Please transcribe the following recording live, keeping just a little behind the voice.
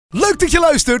Leuk dat je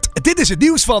luistert. Dit is het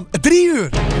nieuws van 3 uur.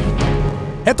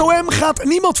 Het OM gaat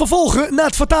niemand vervolgen na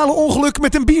het fatale ongeluk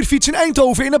met een bierfiets in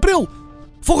Eindhoven in april.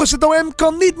 Volgens het OM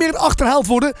kan niet meer achterhaald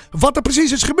worden wat er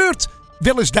precies is gebeurd.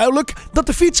 Wel is duidelijk dat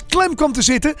de fiets klem kwam te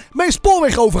zitten bij een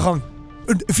spoorwegovergang.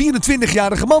 Een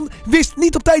 24-jarige man wist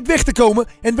niet op tijd weg te komen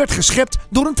en werd geschept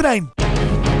door een trein.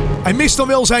 Hij mist dan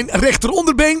wel zijn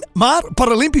rechteronderbeen, maar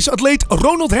Paralympisch atleet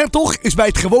Ronald Hertog is bij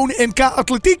het gewone NK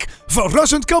Atletiek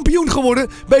verrassend kampioen geworden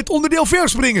bij het onderdeel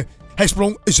verspringen. Hij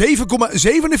sprong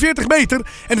 7,47 meter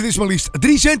en het is maar liefst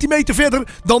 3 centimeter verder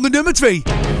dan de nummer 2.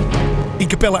 In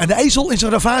Capelle aan de IJssel is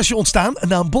een ravage ontstaan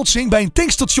na een botsing bij een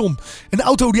tankstation. Een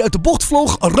auto die uit de bocht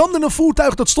vloog ramde een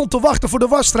voertuig dat stond te wachten voor de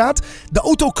wasstraat. De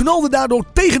auto knalde daardoor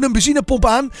tegen een benzinepomp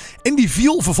aan en die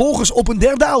viel vervolgens op een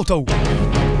derde auto.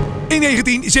 In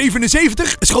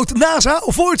 1977 schoot NASA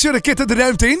voortse-raketten de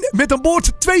ruimte in met aan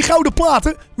boord 2 gouden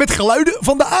platen met geluiden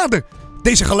van de aarde.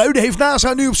 Deze geluiden heeft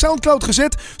NASA nu op Soundcloud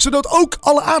gezet, zodat ook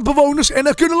alle aardbewoners er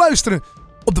naar kunnen luisteren.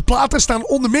 Op de platen staan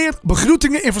onder meer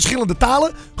begroetingen in verschillende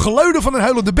talen, geluiden van een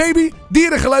huilende baby,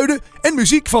 dierengeluiden en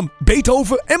muziek van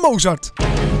Beethoven en Mozart.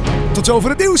 Tot zover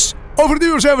het nieuws. Over het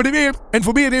uur zijn we er weer. En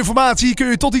voor meer informatie kun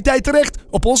je tot die tijd terecht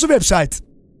op onze website.